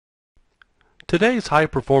Today's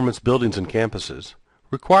high-performance buildings and campuses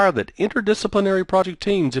require that interdisciplinary project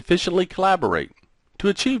teams efficiently collaborate to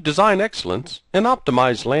achieve design excellence and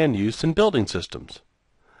optimize land use and building systems.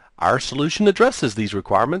 Our solution addresses these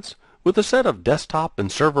requirements with a set of desktop and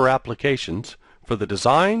server applications for the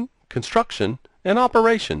design, construction, and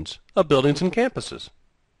operations of buildings and campuses.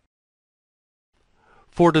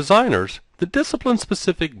 For designers, the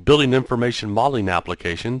discipline-specific building information modeling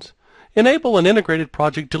applications enable an integrated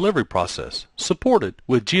project delivery process supported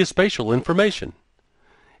with geospatial information.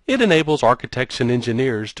 It enables architects and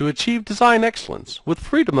engineers to achieve design excellence with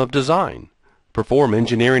freedom of design, perform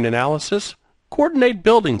engineering analysis, coordinate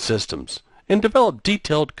building systems, and develop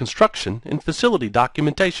detailed construction and facility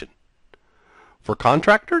documentation. For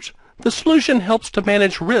contractors, the solution helps to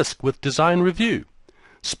manage risk with design review,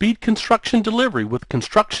 speed construction delivery with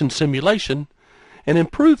construction simulation, and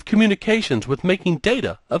improve communications with making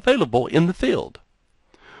data available in the field.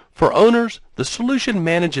 For owners, the solution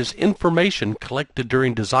manages information collected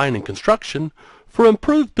during design and construction for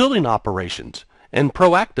improved building operations and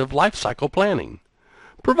proactive lifecycle planning,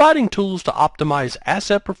 providing tools to optimize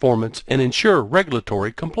asset performance and ensure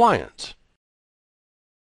regulatory compliance.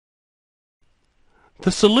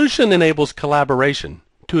 The solution enables collaboration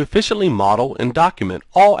to efficiently model and document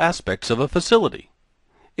all aspects of a facility.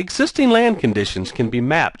 Existing land conditions can be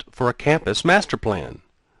mapped for a campus master plan,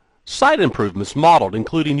 site improvements modeled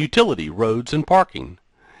including utility, roads, and parking,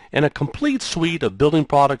 and a complete suite of building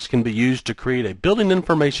products can be used to create a building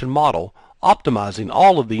information model optimizing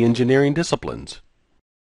all of the engineering disciplines.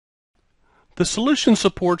 The solution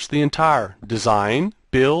supports the entire design,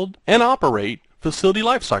 build, and operate facility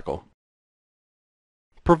lifecycle,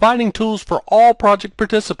 providing tools for all project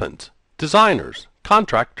participants, designers,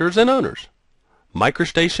 contractors, and owners.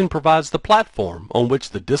 MicroStation provides the platform on which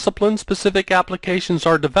the discipline-specific applications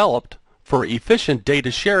are developed for efficient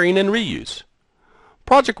data sharing and reuse.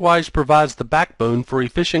 ProjectWise provides the backbone for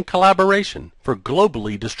efficient collaboration for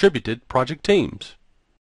globally distributed project teams.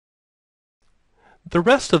 The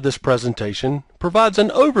rest of this presentation provides an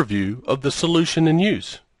overview of the solution in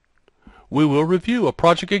use. We will review a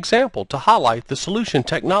project example to highlight the solution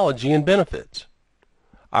technology and benefits.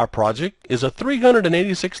 Our project is a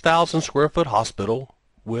 386,000 square foot hospital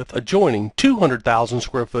with adjoining 200,000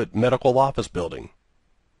 square foot medical office building.